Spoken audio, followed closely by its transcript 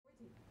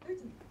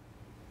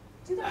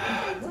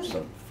I'm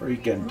so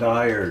freaking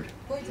tired.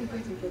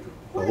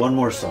 But one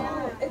more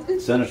song.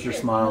 Sinister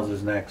Smiles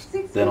is next,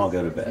 then I'll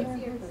go to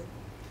bed.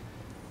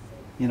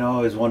 You know, I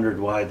always wondered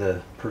why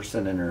the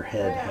person in her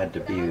head had to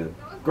be a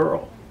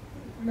girl.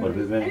 What if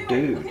it been a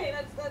dude?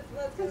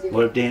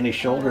 What if Danny's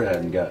shoulder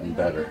hadn't gotten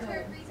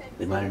better?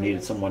 They might have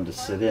needed someone to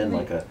sit in,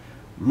 like a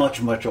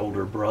much, much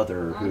older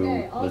brother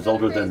who was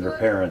older than their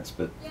parents,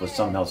 but was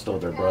somehow still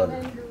their brother.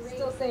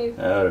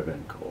 That would have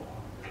been cool.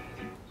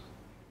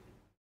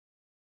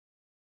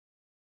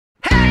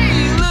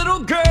 Hey, little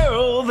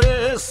girl,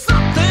 there's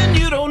something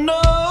you don't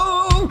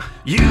know.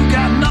 You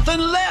got nothing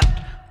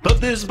left but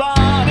this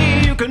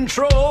body you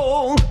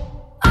control.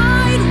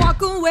 I'd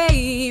walk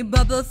away,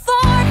 but before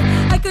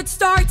I could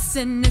start,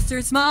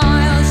 Sinister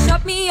Smiles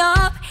shut me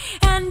up,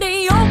 and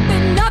they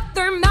opened up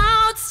their mouth.